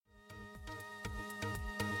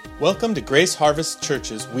Welcome to Grace Harvest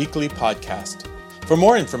Church's weekly podcast. For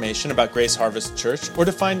more information about Grace Harvest Church or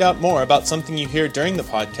to find out more about something you hear during the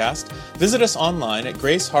podcast, visit us online at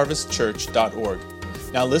graceharvestchurch.org.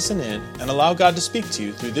 Now listen in and allow God to speak to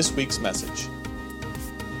you through this week's message.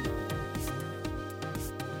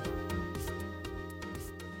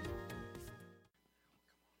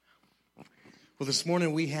 Well, this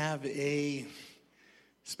morning we have a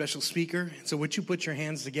special speaker. So would you put your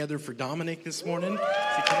hands together for Dominic this morning?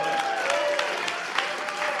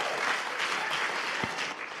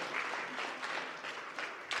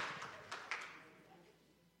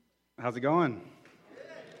 How's it going?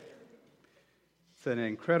 It's an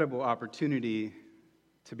incredible opportunity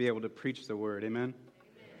to be able to preach the word. Amen?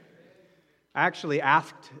 I actually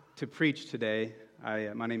asked to preach today.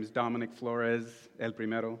 My name is Dominic Flores El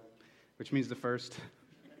Primero, which means the first.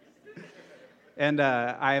 And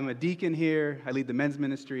I am a deacon here. I lead the men's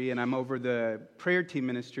ministry, and I'm over the prayer team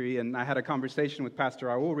ministry. And I had a conversation with Pastor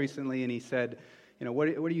Raul recently, and he said, you know, what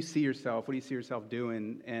do you see yourself? What do you see yourself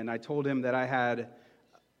doing? And I told him that I had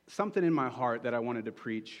something in my heart that I wanted to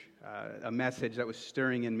preach, a message that was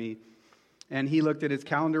stirring in me. And he looked at his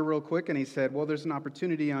calendar real quick, and he said, well, there's an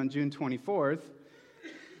opportunity on June 24th.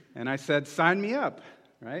 And I said, sign me up,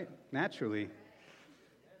 right? Naturally.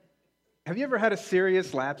 Have you ever had a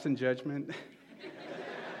serious lapse in judgment?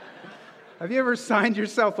 Have you ever signed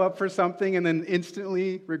yourself up for something and then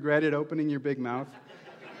instantly regretted opening your big mouth?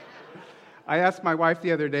 I asked my wife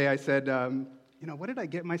the other day, I said, what did I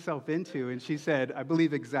get myself into? And she said, I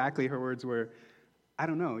believe exactly her words were, I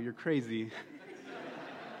don't know, you're crazy.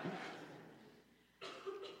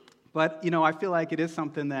 But, I feel like it is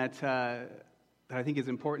something that I think is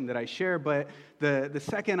important that I share. But the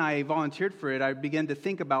second I volunteered for it, I began to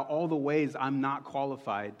think about all the ways I'm not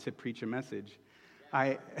qualified to preach a message.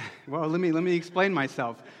 Let me explain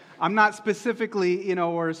myself. I'm not specifically,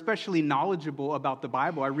 or especially knowledgeable about the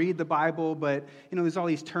Bible. I read the Bible, but, there's all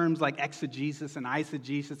these terms like exegesis and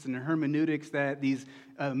eisegesis and hermeneutics that these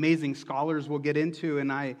amazing scholars will get into,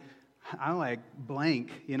 and I like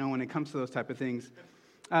blank, when it comes to those type of things.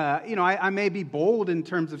 I may be bold in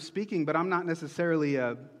terms of speaking, but I'm not necessarily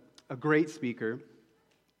a great speaker.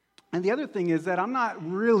 And the other thing is that I'm not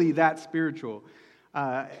really that spiritual.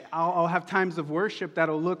 I'll have times of worship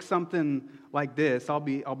that'll look something like this. I'll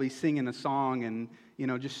be singing a song and,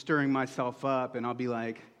 just stirring myself up, and I'll be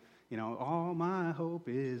like, all my hope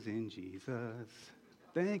is in Jesus.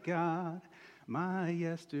 Thank God my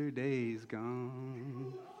yesterday's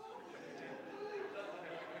gone.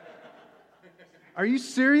 Are you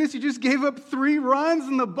serious? You just gave up 3 runs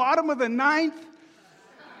in the bottom of the 9th?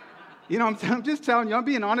 I'm just telling you, I'm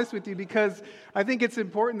being honest with you because I think it's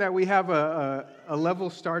important that we have a level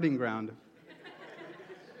starting ground.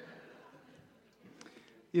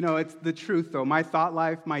 It's the truth, though. My thought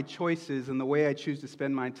life, my choices, and the way I choose to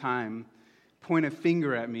spend my time point a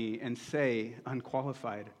finger at me and say,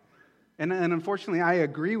 unqualified. And unfortunately, I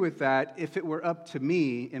agree with that if it were up to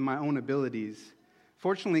me in my own abilities.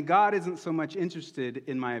 Fortunately, God isn't so much interested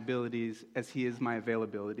in my abilities as He is my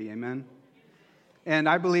availability. Amen? And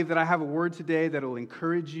I believe that I have a word today that will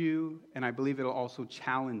encourage you, and I believe it will also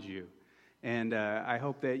challenge you. And I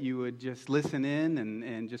hope that you would just listen in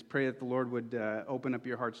and just pray that the Lord would open up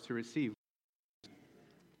your hearts to receive.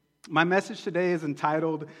 My message today is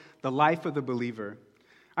entitled, The Life of the Believer.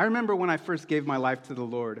 I remember when I first gave my life to the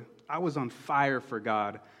Lord, I was on fire for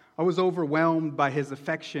God. I was overwhelmed by His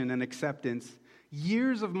affection and acceptance.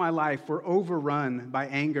 Years of my life were overrun by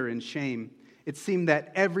anger and shame. It seemed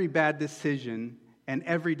that every bad decision and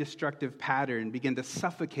every destructive pattern began to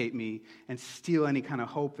suffocate me and steal any kind of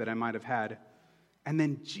hope that I might have had. And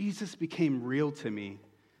then Jesus became real to me.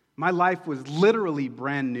 My life was literally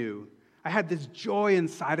brand new. I had this joy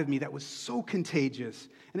inside of me that was so contagious,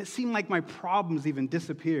 and it seemed like my problems even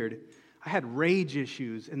disappeared. I had rage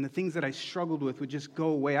issues, and the things that I struggled with would just go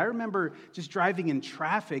away. I remember just driving in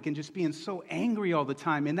traffic and just being so angry all the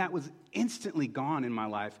time, and that was instantly gone in my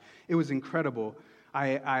life. It was incredible.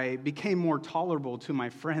 I became more tolerable to my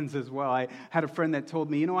friends as well. I had a friend that told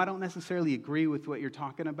me, I don't necessarily agree with what you're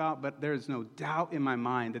talking about, but there's no doubt in my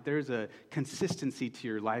mind that there's a consistency to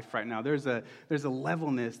your life right now. There's a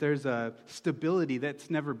levelness, there's a stability that's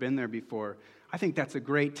never been there before. I think that's a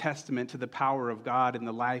great testament to the power of God in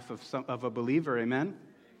the life of a believer, amen?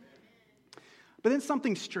 But then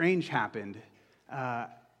something strange happened.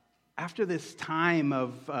 After this time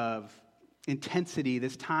of intensity,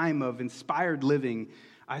 this time of inspired living,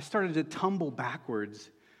 I started to tumble backwards,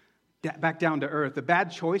 back down to earth. The bad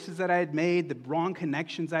choices that I had made, the wrong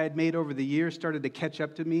connections I had made over the years started to catch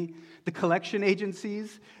up to me. The collection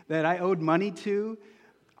agencies that I owed money to,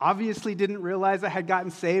 obviously didn't realize I had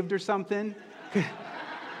gotten saved or something.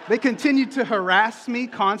 They continued to harass me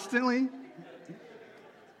constantly.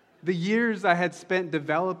 The years I had spent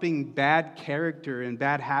developing bad character and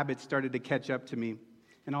bad habits started to catch up to me.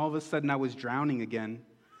 And all of a sudden, I was drowning again.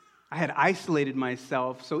 I had isolated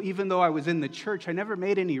myself, so even though I was in the church, I never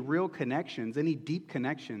made any real connections, any deep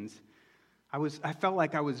connections. I felt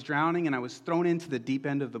like I was drowning and I was thrown into the deep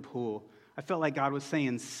end of the pool. I felt like God was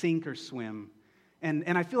saying, sink or swim.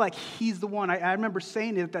 And I feel like He's the one. I remember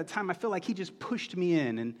saying it at that time. I feel like He just pushed me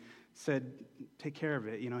in and said, take care of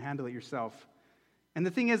it, handle it yourself. And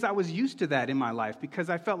the thing is, I was used to that in my life because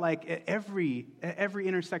I felt like at every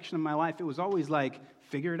intersection of my life, it was always like,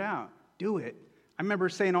 figure it out, do it. I remember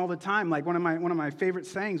saying all the time, like one of my favorite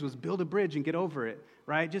sayings was, build a bridge and get over it,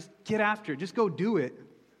 right? Just get after it, just go do it.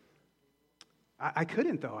 I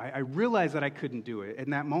couldn't, though. I realized that I couldn't do it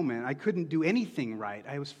in that moment. I couldn't do anything right.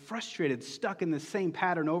 I was frustrated, stuck in the same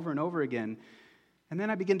pattern over and over again. And then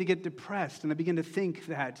I began to get depressed, and I began to think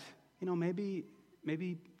that,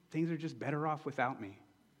 maybe things are just better off without me.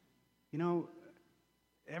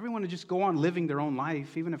 Everyone would just go on living their own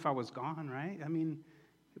life, even if I was gone, right? I mean,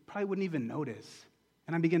 you probably wouldn't even notice.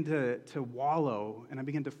 And I began to wallow, and I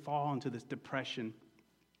began to fall into this depression.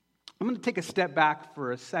 I'm going to take a step back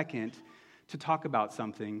for a second to talk about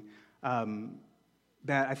something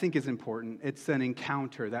that I think is important. It's an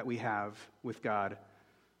encounter that we have with God.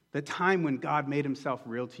 The time when God made Himself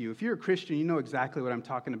real to you. If you're a Christian, you know exactly what I'm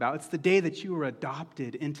talking about. It's the day that you were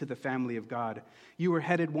adopted into the family of God. You were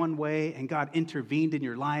headed one way, and God intervened in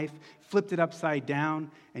your life, flipped it upside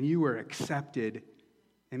down, and you were accepted.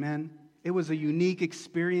 Amen? It was a unique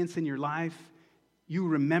experience in your life. You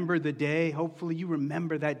remember the day. Hopefully, you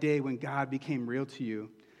remember that day when God became real to you.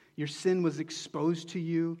 Your sin was exposed to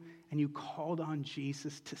you, and you called on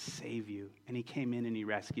Jesus to save you, and He came in and He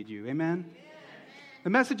rescued you. Amen? The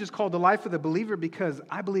message is called The Life of the Believer because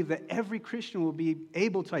I believe that every Christian will be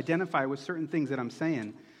able to identify with certain things that I'm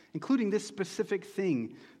saying, including this specific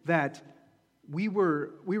thing that we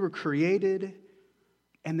were created,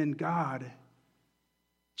 and then God,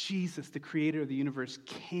 Jesus, the creator of the universe,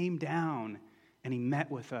 came down and He met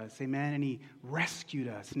with us, amen, and He rescued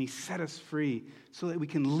us, and He set us free so that we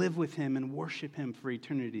can live with Him and worship Him for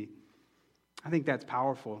eternity. I think that's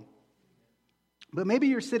powerful. But maybe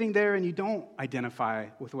you're sitting there and you don't identify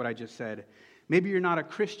with what I just said. Maybe you're not a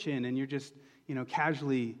Christian and you're just,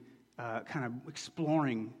 casually kind of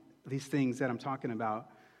exploring these things that I'm talking about.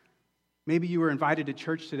 Maybe you were invited to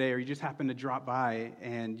church today, or you just happened to drop by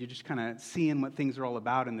and you're just kind of seeing what things are all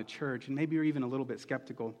about in the church, and maybe you're even a little bit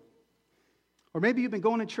skeptical. Or maybe you've been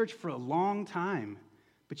going to church for a long time,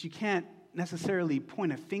 but you can't necessarily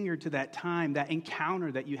point a finger to that time, that encounter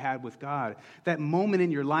that you had with God, that moment in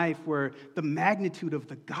your life where the magnitude of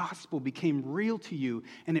the gospel became real to you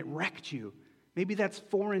and it wrecked you. Maybe that's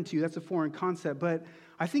foreign to you, that's a foreign concept, but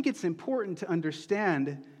I think it's important to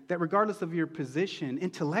understand that regardless of your position,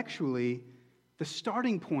 intellectually, the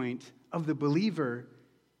starting point of the believer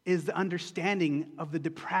is the understanding of the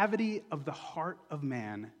depravity of the heart of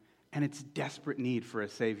man and its desperate need for a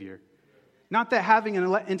Savior. Not that having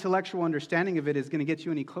an intellectual understanding of it is going to get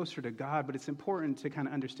you any closer to God, but it's important to kind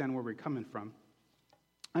of understand where we're coming from.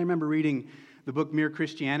 I remember reading the book Mere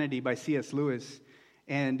Christianity by C.S. Lewis,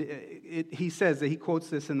 and he says that he quotes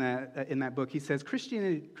this in that book. He says,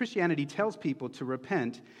 Christianity tells people to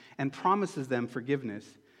repent and promises them forgiveness,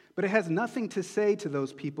 but it has nothing to say to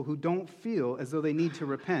those people who don't feel as though they need to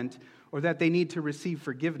repent or that they need to receive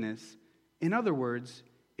forgiveness. In other words,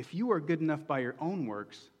 if you are good enough by your own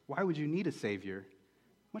works, why would you need a Savior?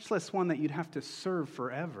 Much less one that you'd have to serve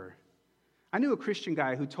forever. I knew a Christian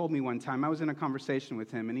guy who told me one time, I was in a conversation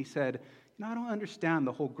with him, and he said, I don't understand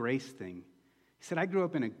the whole grace thing. He said, I grew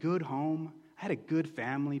up in a good home. I had a good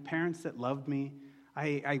family, parents that loved me.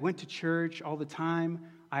 I went to church all the time.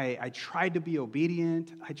 I tried to be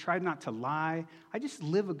obedient. I tried not to lie. I just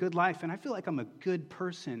live a good life, and I feel like I'm a good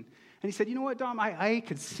person. And he said, you know what, Dom, I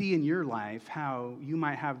could see in your life how you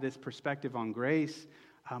might have this perspective on grace,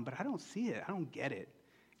 but I don't see it. I don't get it.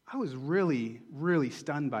 I was really, really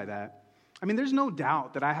stunned by that. I mean, there's no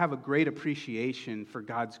doubt that I have a great appreciation for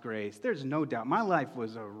God's grace. There's no doubt. My life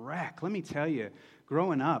was a wreck. Let me tell you,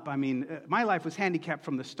 growing up, I mean, my life was handicapped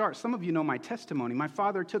from the start. Some of you know my testimony. My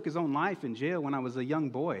father took his own life in jail when I was a young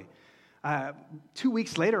boy. 2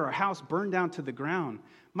 weeks later, our house burned down to the ground.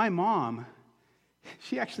 My mom,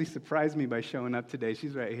 she actually surprised me by showing up today.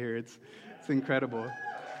 She's right here. It's incredible.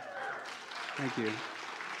 Thank you.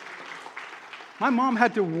 My mom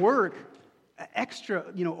had to work extra,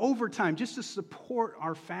 overtime just to support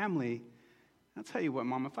our family. I'll tell you what,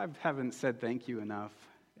 Mom, if I haven't said thank you enough,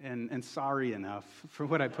 and sorry enough for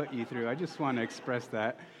what I put you through. I just want to express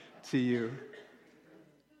that to you.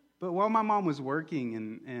 But while my mom was working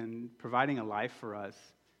and providing a life for us,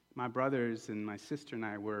 my brothers and my sister and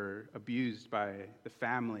I were abused by the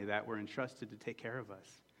family that were entrusted to take care of us.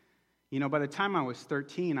 You know, by the time I was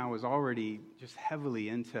 13, I was already just heavily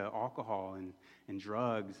into alcohol and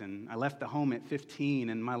drugs, and I left the home at 15,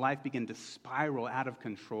 and my life began to spiral out of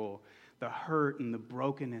control. The hurt and the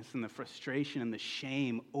brokenness and the frustration and the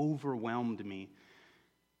shame overwhelmed me.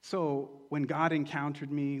 So when God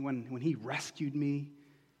encountered me, when He rescued me,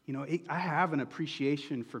 you know, I have an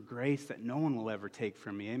appreciation for grace that no one will ever take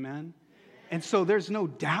from me, amen? And so there's no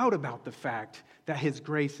doubt about the fact that His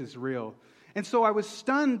grace is real. And so I was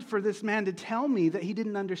stunned for this man to tell me that he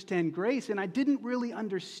didn't understand grace, and I didn't really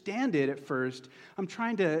understand it at first. I'm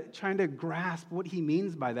trying to grasp what he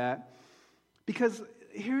means by that, because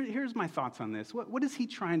here's my thoughts on this. What is he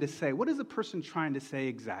trying to say? What is a person trying to say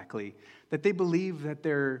exactly? That they believe that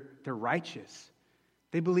they're righteous.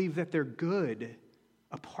 They believe that they're good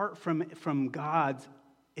apart from God's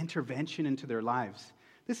intervention into their lives.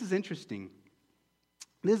 This is interesting.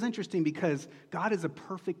 This is interesting because God is a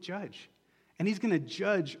perfect judge. And He's going to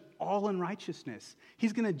judge all unrighteousness.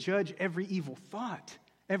 He's going to judge every evil thought,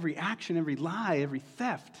 every action, every lie, every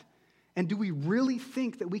theft. And do we really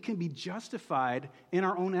think that we can be justified in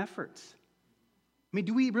our own efforts? I mean,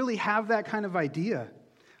 do we really have that kind of idea?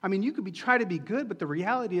 I mean, you could try to be good, but the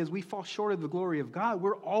reality is we fall short of the glory of God.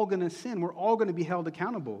 We're all going to sin. We're all going to be held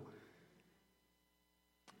accountable.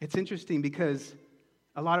 It's interesting because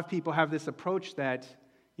a lot of people have this approach that,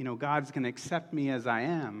 you know, God's going to accept me as I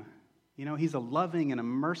am. You know, He's a loving and a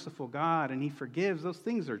merciful God, and He forgives. Those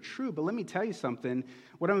things are true, but let me tell you something.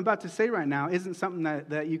 What I'm about to say right now isn't something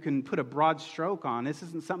that you can put a broad stroke on. This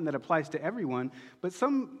isn't something that applies to everyone, but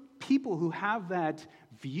some people who have that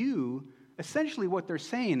view, essentially what they're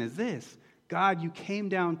saying is this: God, you came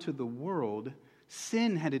down to the world,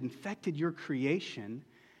 sin had infected your creation,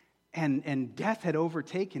 and death had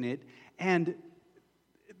overtaken it, and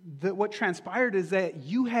what transpired is that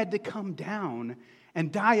you had to come down and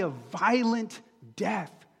die a violent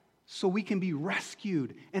death so we can be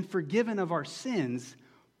rescued and forgiven of our sins,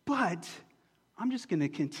 but I'm just going to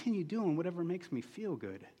continue doing whatever makes me feel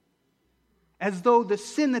good. As though the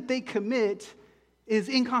sin that they commit is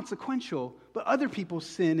inconsequential, but other people's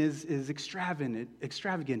sin is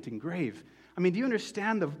extravagant and grave. I mean, do you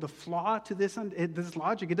understand the flaw to this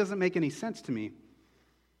logic? It doesn't make any sense to me.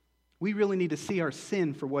 We really need to see our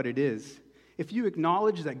sin for what it is. If you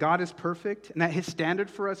acknowledge that God is perfect and that His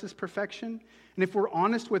standard for us is perfection, and if we're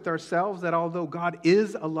honest with ourselves that although God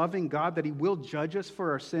is a loving God, that He will judge us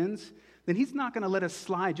for our sins, then He's not going to let us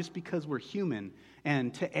slide just because we're human,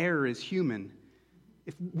 and to err is human.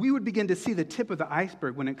 If we would begin to see the tip of the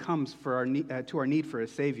iceberg when it comes to our need for a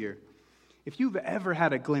Savior, if you've ever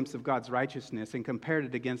had a glimpse of God's righteousness and compared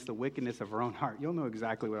it against the wickedness of our own heart, you'll know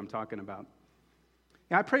exactly what I'm talking about.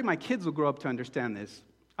 Now, I pray my kids will grow up to understand this.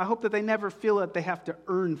 I hope that they never feel that they have to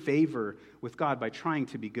earn favor with God by trying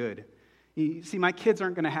to be good. You see, my kids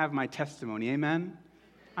aren't going to have my testimony, amen?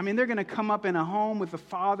 I mean, they're going to come up in a home with a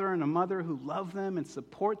father and a mother who love them and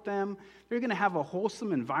support them. They're going to have a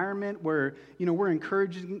wholesome environment where, you know, we're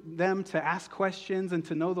encouraging them to ask questions and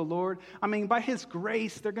to know the Lord. I mean, by His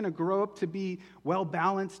grace, they're going to grow up to be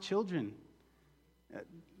well-balanced children.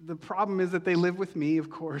 The problem is that they live with me, of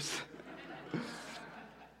course.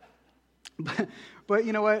 But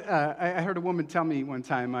you know what? I heard a woman tell me one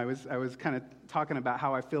time, I was kind of talking about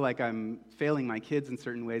how I feel like I'm failing my kids in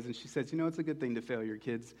certain ways, and she says, you know, it's a good thing to fail your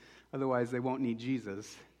kids, otherwise they won't need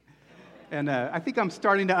Jesus. And I think I'm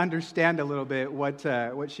starting to understand a little bit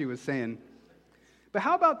what she was saying. But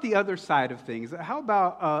how about the other side of things? How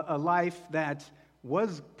about a life that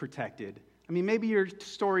was protected? I mean, maybe your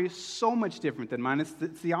story is so much different than mine.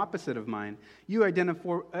 It's the opposite of mine. You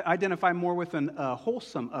identify more with a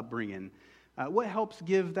wholesome upbringing. What helps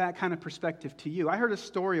give that kind of perspective to you? I heard a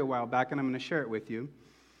story a while back, and I'm going to share it with you.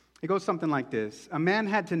 It goes something like this. A man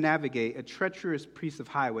had to navigate a treacherous piece of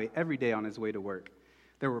highway every day on his way to work.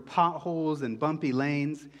 There were potholes and bumpy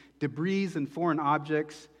lanes, debris and foreign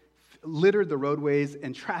objects littered the roadways,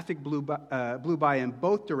 and traffic blew by in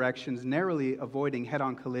both directions, narrowly avoiding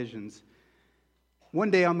head-on collisions.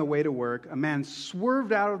 One day on the way to work, a man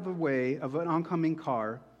swerved out of the way of an oncoming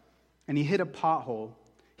car, and he hit a pothole.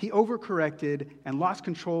 He overcorrected and lost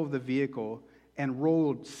control of the vehicle and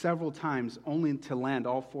rolled several times, only to land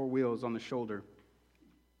all four wheels on the shoulder.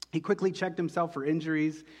 He quickly checked himself for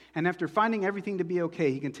injuries, and after finding everything to be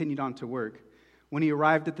okay, he continued on to work. When he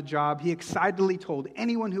arrived at the job, he excitedly told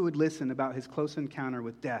anyone who would listen about his close encounter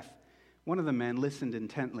with death. One of the men listened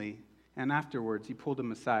intently. And afterwards, he pulled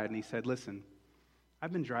him aside and he said, listen,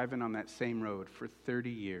 I've been driving on that same road for 30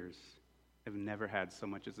 years. I've never had so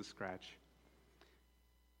much as a scratch.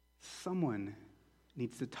 Someone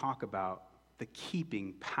needs to talk about the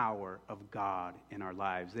keeping power of God in our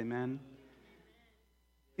lives. Amen?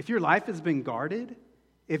 If your life has been guarded,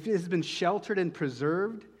 if it has been sheltered and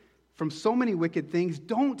preserved from so many wicked things,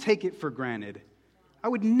 don't take it for granted. I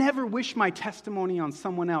would never wish my testimony on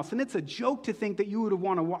someone else. And it's a joke to think that you would have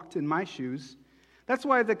want to walk in my shoes. That's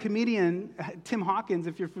why the comedian Tim Hawkins,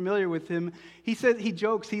 if you're familiar with him, he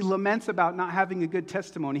jokes, he laments about not having a good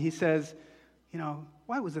testimony. He says,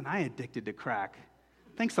 why wasn't I addicted to crack?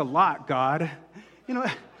 Thanks a lot, God.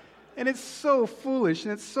 And it's so foolish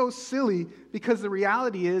and it's so silly because the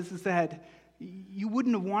reality is that you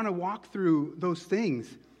wouldn't have want to walk through those things.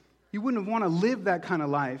 You wouldn't have want to live that kind of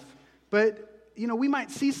life. But we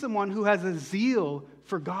might see someone who has a zeal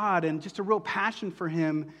for God and just a real passion for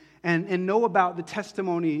Him and know about the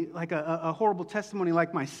testimony, like a horrible testimony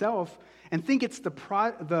like myself, and think it's the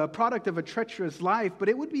product of a treacherous life, but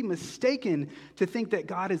it would be mistaken to think that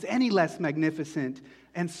God is any less magnificent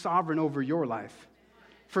and sovereign over your life.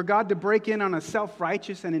 For God to break in on a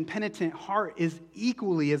self-righteous and impenitent heart is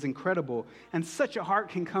equally as incredible, and such a heart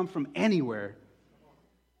can come from anywhere.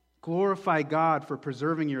 Glorify God for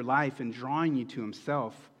preserving your life and drawing you to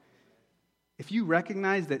Himself. If you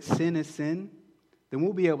recognize that sin is sin, then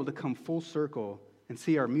we'll be able to come full circle and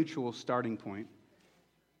see our mutual starting point,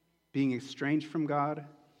 being estranged from God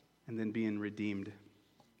and then being redeemed.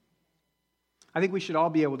 I think we should all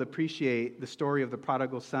be able to appreciate the story of the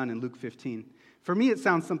prodigal son in Luke 15. For me, it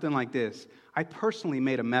sounds something like this. I personally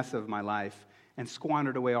made a mess of my life and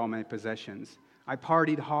squandered away all my possessions. I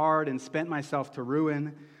partied hard and spent myself to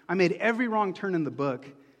ruin. I made every wrong turn in the book,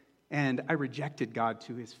 and I rejected God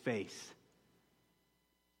to His face.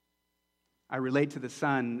 I relate to the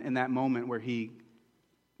son in that moment where he,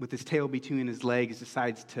 with his tail between his legs,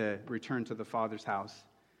 decides to return to the father's house.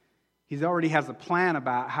 He already has a plan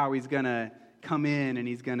about how he's going to come in and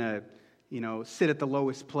he's going to, sit at the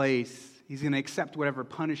lowest place. He's going to accept whatever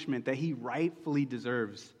punishment that he rightfully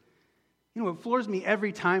deserves. What floors me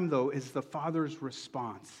every time, though, is the father's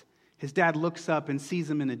response. His dad looks up and sees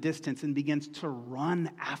him in a distance and begins to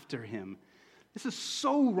run after him. This is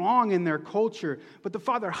so wrong in their culture, but the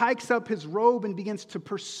father hikes up his robe and begins to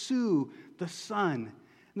pursue the son.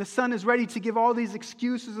 And the son is ready to give all these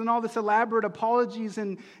excuses and all this elaborate apologies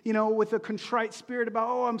and, with a contrite spirit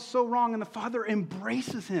about, I'm so wrong. And the father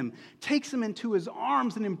embraces him, takes him into his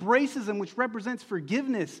arms and embraces him, which represents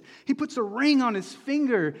forgiveness. He puts a ring on his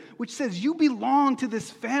finger, which says, you belong to this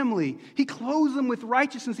family. He clothes him with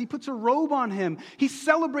righteousness. He puts a robe on him. He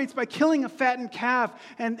celebrates by killing a fattened calf,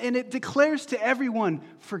 and it declares to everyone,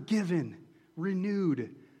 forgiven,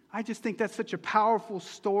 renewed. I just think that's such a powerful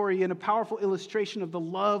story and a powerful illustration of the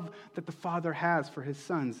love that the Father has for His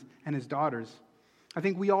sons and His daughters. I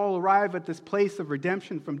think we all arrive at this place of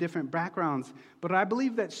redemption from different backgrounds, but I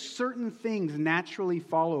believe that certain things naturally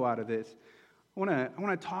follow out of this. I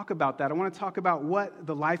want to talk about that. I want to talk about what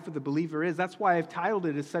the life of the believer is. That's why I've titled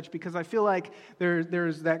it as such, because I feel like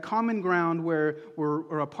there's that common ground where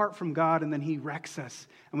we're apart from God and then He wrecks us.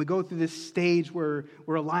 And we go through this stage where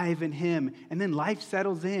we're alive in Him. And then life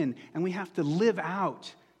settles in and we have to live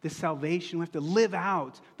out this salvation. We have to live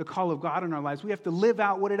out the call of God in our lives. We have to live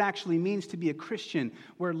out what it actually means to be a Christian,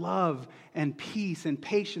 where love and peace and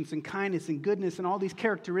patience and kindness and goodness and all these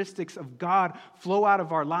characteristics of God flow out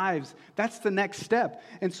of our lives. That's the next step.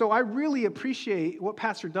 And so I really appreciate what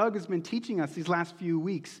Pastor Doug has been teaching us these last few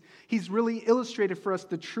weeks. He's really illustrated for us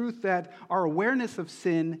the truth that our awareness of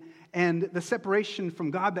sin and the separation from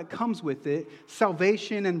God that comes with it,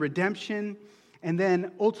 salvation and redemption, and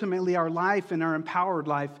then ultimately our life and our empowered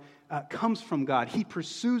life comes from God. He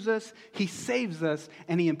pursues us, He saves us,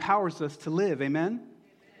 and He empowers us to live. Amen?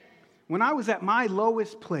 When I was at my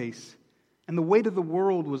lowest place and the weight of the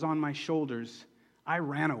world was on my shoulders, I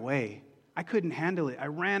ran away. I couldn't handle it. I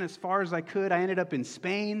ran as far as I could. I ended up in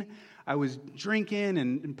Spain. I was drinking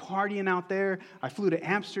and partying out there. I flew to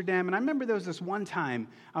Amsterdam. And I remember there was this one time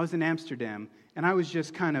I was in Amsterdam, and I was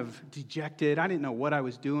just kind of dejected. I didn't know what I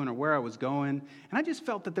was doing or where I was going. And I just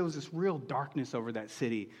felt that there was this real darkness over that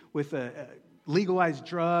city with legalized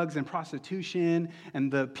drugs and prostitution and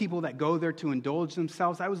the people that go there to indulge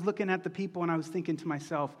themselves. I was looking at the people and I was thinking to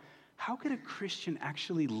myself, how could a Christian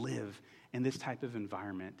actually live in this type of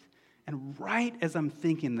environment? And right as I'm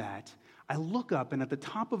thinking that, I look up, and at the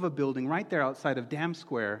top of a building right there outside of Dam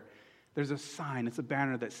Square, there's a sign. It's a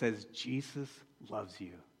banner that says, Jesus loves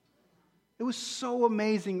you. It was so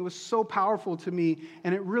amazing. It was so powerful to me,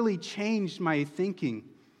 and it really changed my thinking.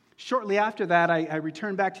 Shortly after that, I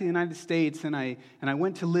returned back to the United States, and I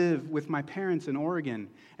went to live with my parents in Oregon.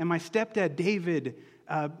 And my stepdad, David,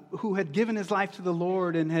 who had given his life to the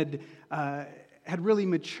Lord and had really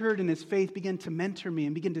matured in his faith, began to mentor me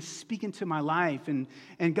and begin to speak into my life.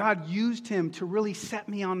 And God used him to really set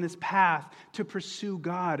me on this path to pursue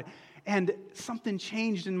God. And something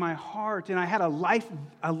changed in my heart, and I had a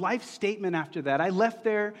life statement after that. I left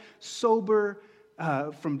there sober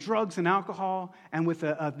from drugs and alcohol, and with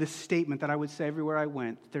this statement that I would say everywhere I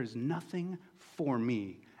went: there's nothing for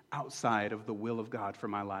me outside of the will of God for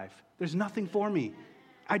my life. There's nothing for me.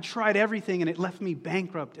 I tried everything, and it left me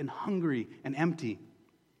bankrupt and hungry and empty.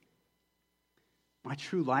 My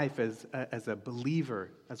true life as a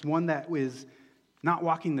believer, as one that was not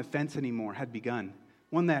walking the fence anymore, had begun.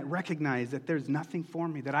 One that recognized that there's nothing for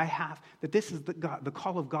me, that this is the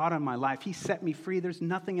call of God on my life. He set me free. There's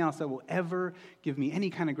nothing else that will ever give me any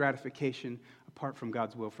kind of gratification apart from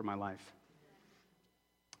God's will for my life.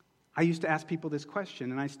 I used to ask people this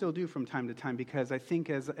question, and I still do from time to time, because I think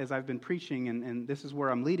as I've been preaching, and this is where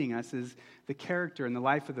I'm leading us, is the character and the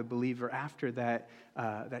life of the believer after that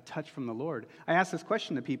touch from the Lord. I ask this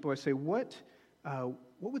question to people. I say, what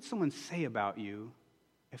would someone say about you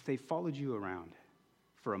if they followed you around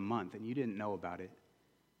for a month and you didn't know about it?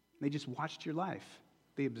 They just watched your life.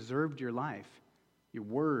 They observed your life, your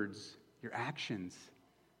words, your actions.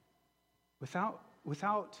 Without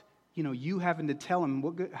you having to tell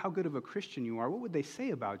them how good of a Christian you are, what would they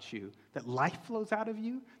say about you? That life flows out of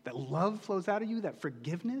you? That love flows out of you? That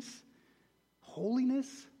forgiveness?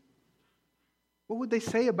 Holiness? What would they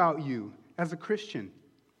say about you as a Christian?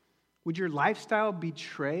 Would your lifestyle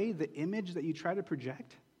betray the image that you try to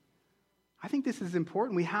project? I think this is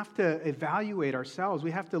important. We have to evaluate ourselves. We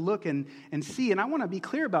have to look and see. And I want to be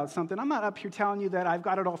clear about something. I'm not up here telling you that I've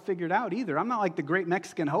got it all figured out either. I'm not like the great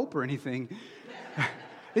Mexican hope or anything.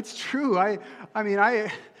 It's true. I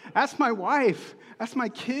ask my wife, ask my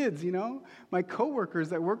kids, my coworkers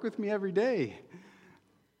that work with me every day.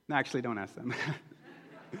 No, actually, don't ask them.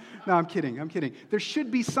 No, I'm kidding. There should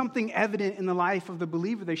be something evident in the life of the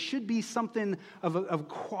believer. There should be something of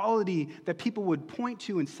quality that people would point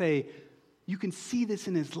to and say, you can see this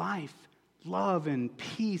in his life. Love and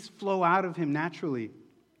peace flow out of him naturally.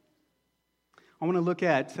 I want to look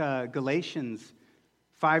at Galatians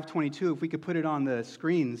 5:22, if we could put it on the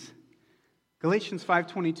screens. Galatians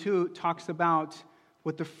 5:22 talks about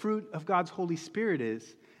what the fruit of God's Holy Spirit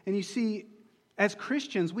is. And you see, as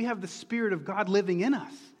Christians, we have the Spirit of God living in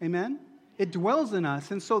us. Amen? It dwells in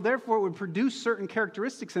us, and so therefore it would produce certain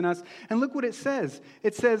characteristics in us. And look what it says.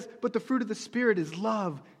 It says, but the fruit of the Spirit is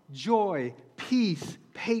love, joy, peace,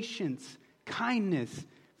 patience, kindness,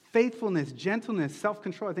 faithfulness, gentleness,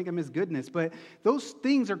 self-control. I think I missed goodness. But those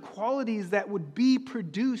things are qualities that would be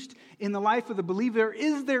produced in the life of the believer.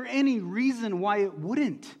 Is there any reason why it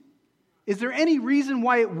wouldn't? Is there any reason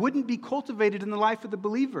why it wouldn't be cultivated in the life of the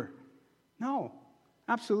believer? No,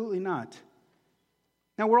 absolutely not.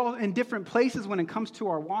 Now, we're all in different places when it comes to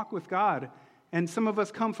our walk with God. And some of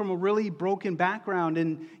us come from a really broken background,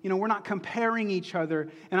 and we're not comparing each other.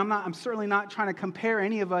 And I'm certainly not trying to compare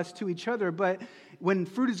any of us to each other, but when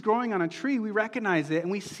fruit is growing on a tree, we recognize it,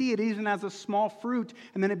 and we see it even as a small fruit,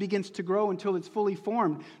 and then it begins to grow until it's fully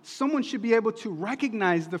formed. Someone should be able to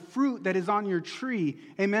recognize the fruit that is on your tree,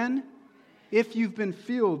 amen? If you've been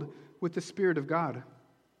filled with the Spirit of God.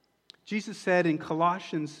 Jesus said in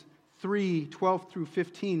Colossians 3:12 through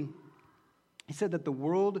 15, he said that the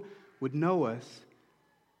world would know us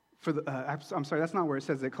I'm sorry, that's not where it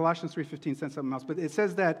says that. Colossians 3:15 says something else. But it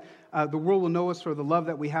says that the world will know us for the love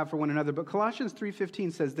that we have for one another. But Colossians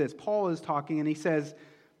 3:15 says this. Paul is talking, and he says,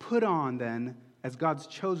 put on then, as God's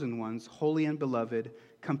chosen ones, holy and beloved,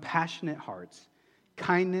 compassionate hearts,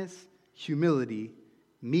 kindness, humility,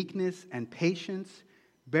 meekness, and patience,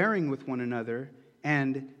 bearing with one another,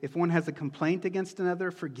 and if one has a complaint against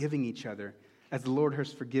another, forgiving each other. As the Lord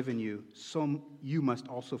has forgiven you, so you must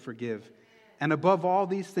also forgive. And above all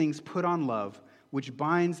these things, put on love, which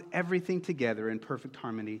binds everything together in perfect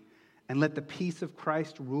harmony. And let the peace of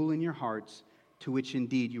Christ rule in your hearts, to which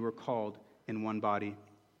indeed you were called in one body.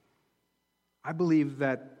 I believe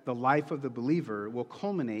that the life of the believer will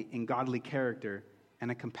culminate in godly character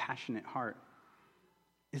and a compassionate heart.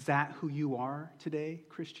 Is that who you are today,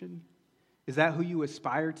 Christian? Is that who you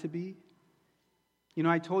aspire to be?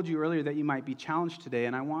 I told you earlier that you might be challenged today,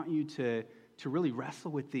 and I want you to really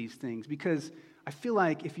wrestle with these things, because I feel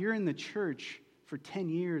like if you're in the church for 10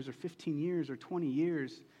 years or 15 years or 20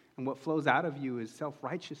 years, and what flows out of you is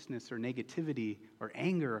self-righteousness or negativity or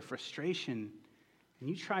anger or frustration, and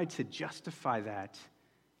you try to justify that,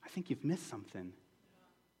 I think you've missed something.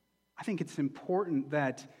 I think it's important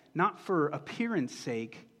that not for appearance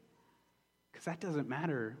sake, because that doesn't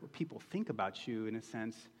matter what people think about you in a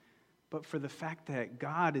sense, but for the fact that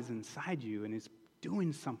God is inside you and is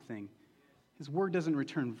doing something. His word doesn't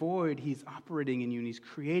return void. He's operating in you and he's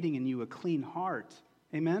creating in you a clean heart.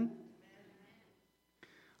 Amen?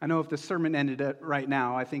 I know if the sermon ended right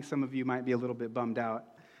now, I think some of you might be a little bit bummed out.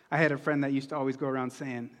 I had a friend that used to always go around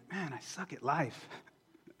saying, man, I suck at life.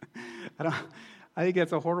 I think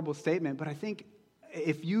that's a horrible statement, but I think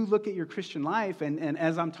if you look at your Christian life and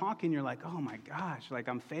as I'm talking, you're like, oh my gosh, like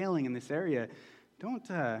I'm failing in this area,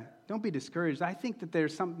 don't be discouraged. I think that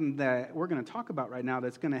there's something that we're going to talk about right now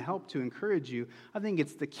that's going to help to encourage you. I think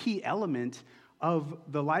it's the key element of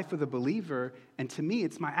the life of the believer, and to me,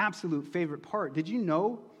 it's my absolute favorite part. Did you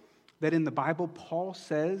know that in the Bible, Paul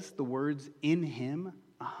says the words "in him"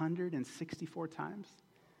 164 times?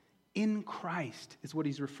 In Christ is what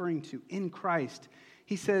he's referring to. In Christ.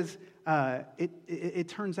 He says it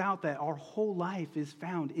turns out that our whole life is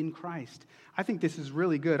found in Christ. I think this is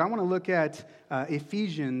really good. I want to look at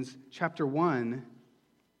Ephesians chapter 1,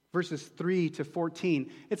 verses 3 to 14.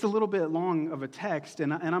 It's a little bit long of a text,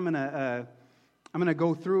 and I'm going to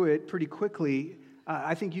go through it pretty quickly.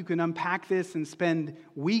 I think you can unpack this and spend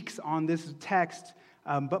weeks on this text,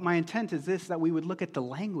 but my intent is this, that we would look at the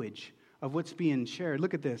language of what's being shared.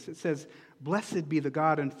 Look at this. It says, "Blessed be the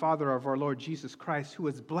God and Father of our Lord Jesus Christ, who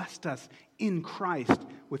has blessed us in Christ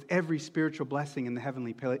with every spiritual blessing in the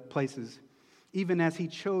heavenly places, even as he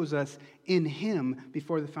chose us in him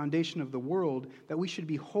before the foundation of the world, that we should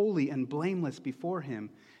be holy and blameless before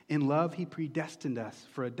him. In love, he predestined us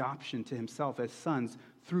for adoption to himself as sons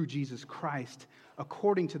through Jesus Christ,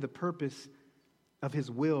 according to the purpose of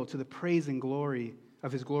his will, to the praise and glory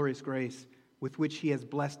of his glorious grace, with which he has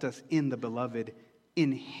blessed us in the beloved.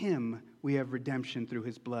 In him we have redemption through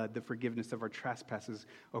his blood, the forgiveness of our trespasses,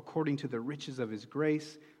 according to the riches of his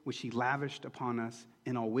grace, which he lavished upon us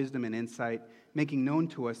in all wisdom and insight, making known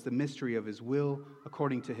to us the mystery of his will,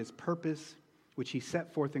 according to his purpose, which he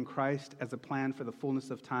set forth in Christ as a plan for the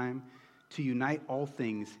fullness of time, to unite all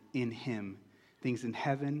things in him, things in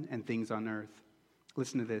heaven and things on earth."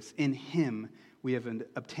 Listen to this. "In him we have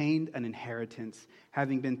obtained an inheritance,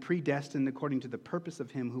 having been predestined according to the purpose of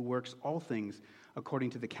him who works all things according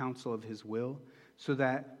to the counsel of his will, so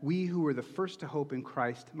that we who were the first to hope in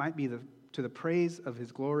Christ might be to the praise of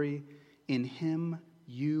his glory. In him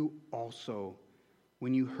you also,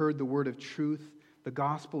 when you heard the word of truth, the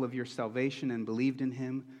gospel of your salvation, and believed in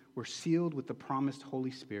him, were sealed with the promised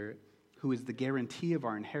Holy Spirit, who is the guarantee of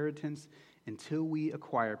our inheritance until we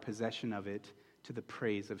acquire possession of it to the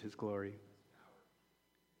praise of his glory."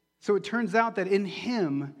 So it turns out that in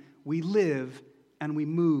him we live and we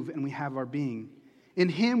move and we have our being. In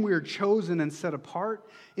him we are chosen and set apart.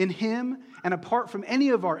 In him, and apart from any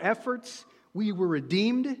of our efforts, we were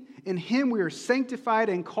redeemed. In him we are sanctified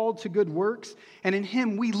and called to good works. And in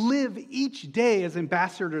him we live each day as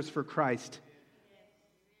ambassadors for Christ.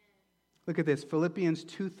 Look at this. Philippians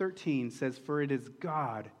 2:13 says, "For it is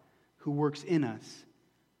God who works in us,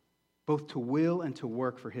 both to will and to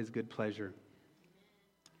work for his good pleasure."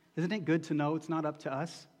 Isn't it good to know it's not up to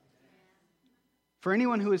us? For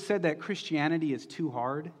anyone who has said that Christianity is too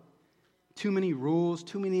hard, too many rules,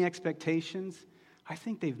 too many expectations, I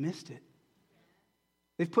think they've missed it.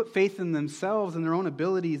 They've put faith in themselves and their own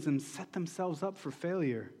abilities and set themselves up for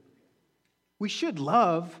failure. We should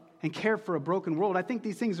love and care for a broken world. I think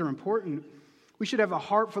these things are important. We should have a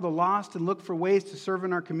heart for the lost and look for ways to serve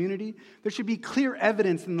in our community. There should be clear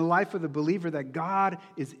evidence in the life of the believer that God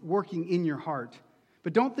is working in your heart.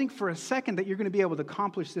 But don't think for a second that you're going to be able to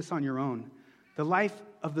accomplish this on your own. The life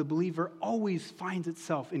of the believer always finds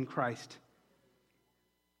itself in Christ.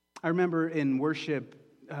 I remember in worship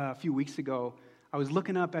a few weeks ago, I was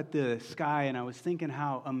looking up at the sky and I was thinking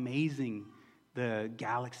how amazing the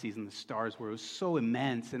galaxies and the stars were. It was so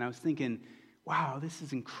immense, and I was thinking, wow, this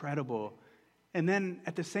is incredible. And then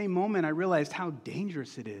at the same moment, I realized how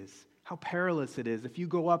dangerous it is, how perilous it is. If you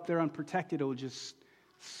go up there unprotected, it will just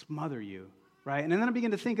smother you. Right? And then I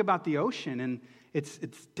began to think about the ocean and its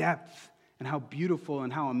depth and how beautiful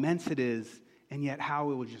and how immense it is, and yet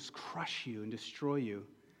how it will just crush you and destroy you.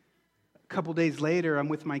 A couple days later, I'm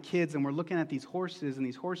with my kids and we're looking at these horses, and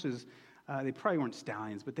these horses, they probably weren't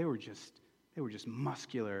stallions, but they were just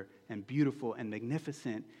muscular and beautiful and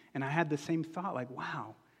magnificent. And I had the same thought, like,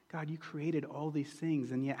 wow, God, you created all these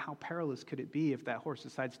things, and yet how perilous could it be if that horse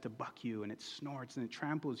decides to buck you and it snorts and it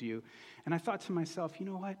tramples you? And I thought to myself, you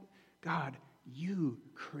know what, God, you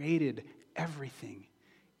created everything.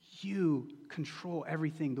 You control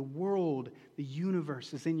everything. The world, the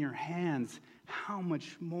universe is in your hands. how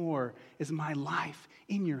much more is my life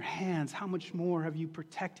in your hands? How much more have you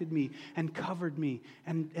protected me and covered me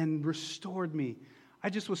and restored me? I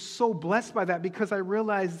just was so blessed by that because I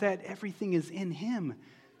realized that everything is in him.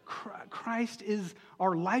 Christ is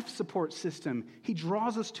our life support system. He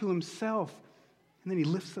draws us to himself, and then he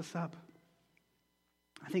lifts us up.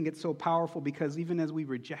 I think it's so powerful because even as we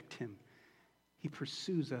reject him, he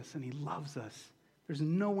pursues us and he loves us. There's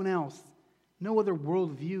no one else, no other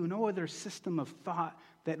worldview, no other system of thought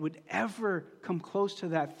that would ever come close to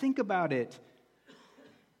that. Think about it.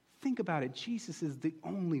 Think about it. Jesus is the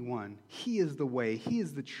only one. He is the way. He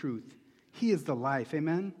is the truth. He is the life.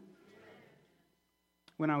 Amen?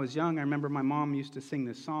 When I was young, I remember my mom used to sing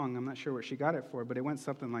this song. I'm not sure what she got it for, but it went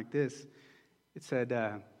something like this. It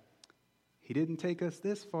said, he didn't take us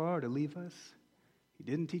this far to leave us. He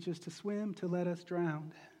didn't teach us to swim to let us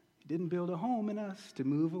drown. He didn't build a home in us to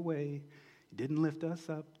move away. He didn't lift us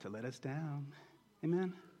up to let us down.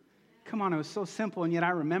 Amen? Come on, it was so simple, and yet I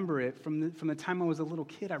remember it. From the time I was a little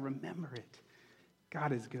kid, I remember it.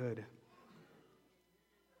 God is good.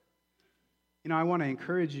 You know, I want to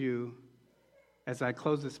encourage you, as I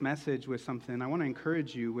close this message with something, I want to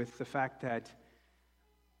encourage you with the fact that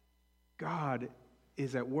God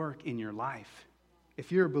is at work in your life.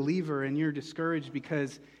 If you're a believer and you're discouraged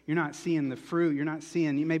because you're not seeing the fruit,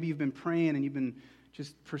 maybe you've been praying and you've been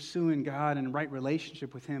just pursuing God and right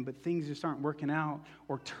relationship with him, but things just aren't working out,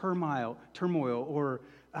 or turmoil, or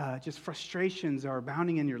just frustrations are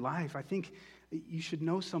abounding in your life, I think you should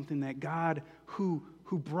know something, that God who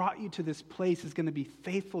brought you to this place is going to be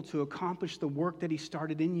faithful to accomplish the work that he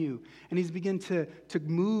started in you. And he's begin to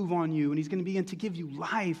move on you, and he's going to begin to give you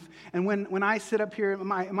life. And when I sit up here,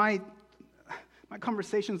 my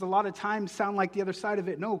conversations a lot of times sound like the other side of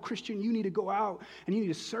it. No, Christian, you need to go out and you need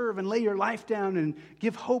to serve and lay your life down and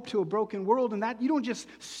give hope to a broken world. And that you don't just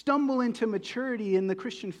stumble into maturity in the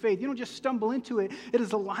Christian faith. You don't just stumble into it. It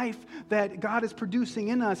is a life that God is producing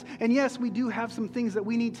in us. And yes, we do have some things that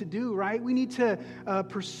we need to do, right? We need to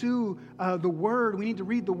pursue the Word. We need to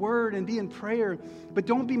read the Word and be in prayer. But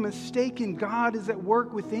don't be mistaken. God is at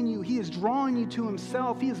work within you. He is drawing you to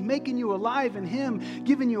himself. He is making you alive in him,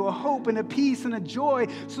 giving you a hope and a peace and a joy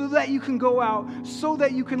so that you can go out, so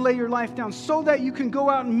that you can lay your life down, so that you can go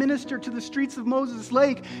out and minister to the streets of Moses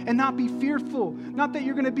Lake and not be fearful. Not that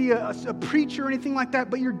you're going to be a preacher or anything like that,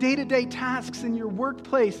 but your day-to-day tasks in your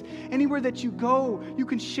workplace, anywhere that you go, you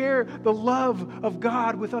can share the love of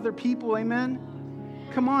God with other people. Amen?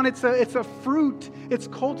 Come on, it's a fruit. It's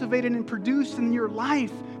cultivated and produced in your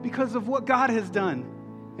life because of what God has done.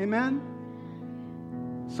 Amen?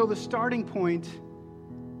 So the starting point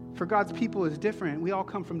for God's people is different. We all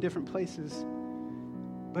come from different places.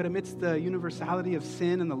 But amidst the universality of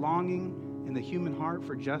sin and the longing in the human heart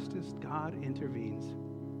for justice, God intervenes.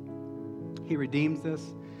 He redeems us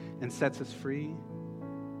and sets us free.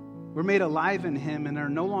 We're made alive in him and are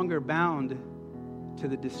no longer bound to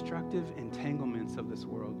the destructive entanglements of this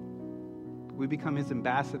world. We become his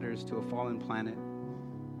ambassadors to a fallen planet.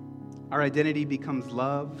 Our identity becomes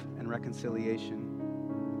love and reconciliation.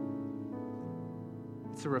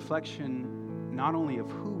 It's a reflection not only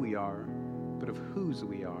of who we are, but of whose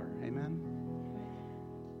we are. Amen?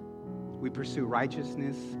 We pursue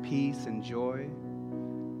righteousness, peace, and joy.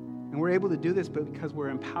 And we're able to do this because we're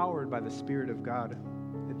empowered by the Spirit of God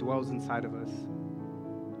that dwells inside of us.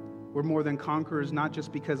 We're more than conquerors, not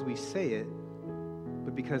just because we say it,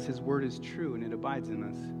 but because his word is true and it abides in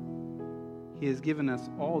us. He has given us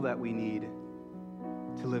all that we need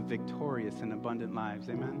to live victorious and abundant lives.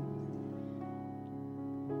 Amen?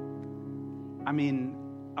 I mean,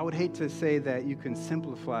 I would hate to say that you can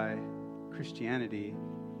simplify Christianity,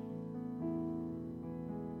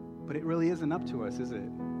 but it really isn't up to us, is it?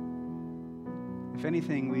 If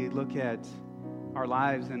anything, we look at our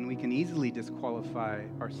lives and we can easily disqualify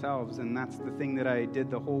ourselves, and that's the thing that I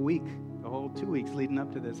did the whole week, the whole 2 weeks leading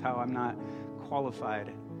up to this, how I'm not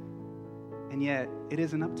qualified. And yet, it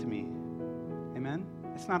isn't up to me. Amen?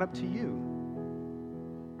 It's not up to you.